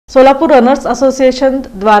Solapur runners association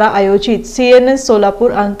द्वारा आयोजित NS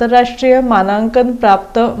Solapur आंतरराष्ट्रीय मानांकन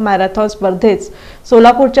प्राप्त मॅरेथॉन स्पर्धेत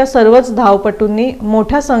सोलापूरच्या सर्वच धावपटूंनी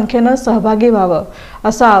मोठ्या संख्येने सहभागी व्हावं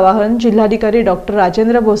असं आवाहन जिल्हाधिकारी डॉक्टर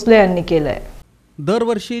राजेंद्र भोसले यांनी केलंय।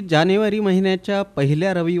 दरवर्षी जानेवारी महिन्याच्या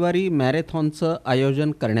पहिल्या रविवारी मॅरेथॉनचं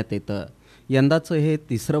आयोजन करण्यात येतं। यंदाचं हे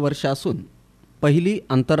तिसरं वर्ष असून पहिली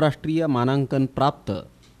आंतरराष्ट्रीय मानांकन प्राप्त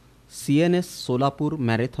एनएस सोलापूर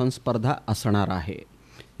मॅरेथॉन स्पर्धा असणार आहे।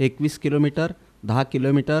 21 किलोमीटर, 10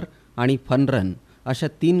 किलोमीटर आणि फन रन अशा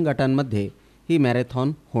 3 गटांमध्ये ही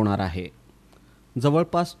मॅरेथॉन होणार आहे।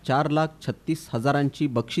 जवळपास 4,36,000ची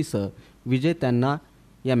बक्षिसं विजेत्यांना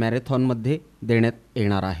या मॅरेथॉनमध्ये देण्यात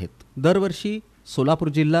येणार आहेत। दरवर्षी सोलापूर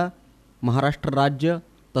जिल्हा, महाराष्ट्र राज्य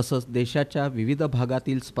तसंच देशाच्या विविध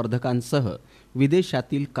भागातील स्पर्धकांसह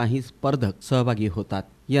विदेशातील काही स्पर्धक सहभागी होतात।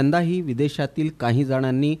 यंदाही विदेशातील काही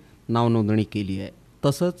जणांनी नावनोंदणी केली आहे।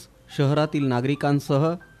 तसंच शहरातील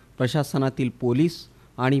नागरिकांसह प्रशासनातील पोलीस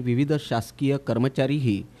आणि विविध शासकीय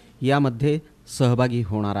कर्मचारीही यामध्ये सहभागी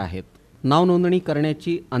होणार आहेत। नावनोंदणी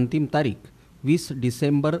करण्याची अंतिम तारीख 20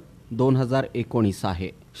 डिसेंबर 2019 आहे।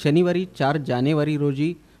 शनिवारी 4 जानेवारी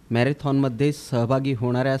रोजी मॅरेथॉनमध्ये सहभागी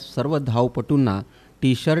होणाऱ्या सर्व धावपटूंना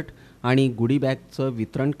टी-शर्ट आणि गुडी बॅगचं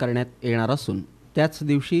वितरण करण्यात येणार असून त्याच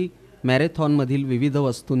दिवशी मॅरेथॉनमधील विविध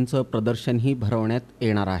वस्तूंचं प्रदर्शनही भरवण्यात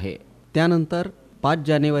येणार आहे। त्यानंतर 5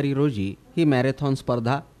 जानेवारी रोजी ही मॅरेथॉन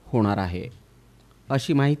स्पर्धा होणार आहे,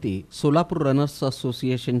 अशी माहिती सोलापूर रनर्स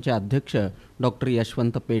असोसिएशनचे अध्यक्ष डॉक्टर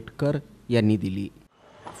यशवंत पेटकर यांनी दिली।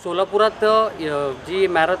 सोलापुरात जी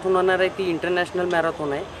मॅरेथॉन होणार आहे ती इंटरनॅशनल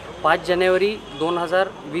मॅरेथॉन आहे। 5 जानेवारी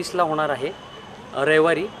 2020ला होणार आहे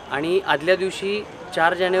रविवारी, आणि आदल्या दिवशी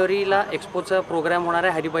 4 जानेवारीला एक्सपोचा प्रोग्राम होणार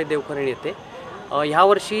आहे हरिभाई देवकरण येथे। ह्या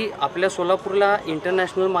वर्षी आपल्या सोलापूरला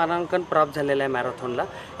इंटरनॅशनल मानांकन प्राप्त झालेलं आहे मॅरेथॉनला।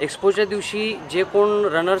 एक्सपोच्या दिवशी जे कोण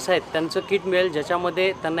रनर्स आहेत त्यांचं किट मिळेल,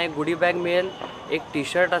 ज्याच्यामध्ये त्यांना एक गुडी बॅग मिळेल, एक टी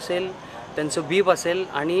शर्ट असेल, त्यांचं बीब असेल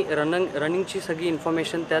आणि रनिंगची सगळी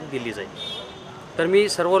इन्फॉर्मेशन त्यात दिली जाईल। तर मी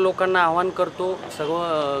सर्व लोकांना आवाहन करतो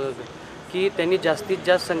की त्यांनी जास्तीत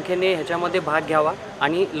जास्त संख्येने ह्याच्यामध्ये भाग घ्यावा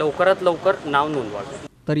आणि लवकरात लवकर नाव नोंदवावे।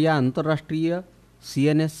 तर या आंतरराष्ट्रीय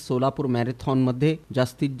एनएस सोलापूर मॅरेथॉनमध्ये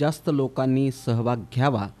जास्तीत जास्त लोकांनी सहभाग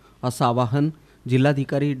घ्यावा असं आवाहन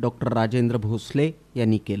जिल्हाधिकारी डॉक्टर राजेंद्र भोसले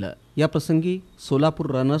यांनी केलं। या प्रसंगी सोलापूर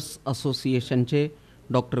रनर्स असोसिएशनचे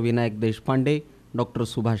डॉक्टर विनायक देशपांडे, डॉक्टर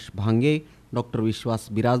सुभाष भांगे, डॉक्टर विश्वास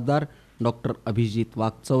बिराजदार, डॉक्टर अभिजित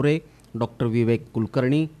वाघचौरे, डॉक्टर विवेक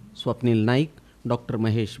कुलकर्णी, स्वप्नील नाईक, डॉक्टर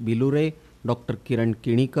महेश बिलुरे, डॉक्टर किरण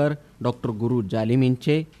किणीकर, डॉक्टर गुरु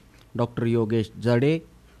जालिमिंचे, डॉक्टर योगेश जडे,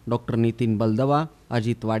 डॉक्टर नितीन बलदवा,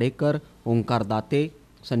 अजित वाडेकर, ओंकार दाते,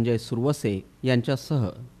 संजय सुरवसे यांच्यासह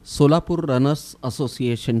सोलापूर रनर्स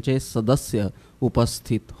असोसिएशनचे सदस्य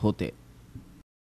उपस्थित होते।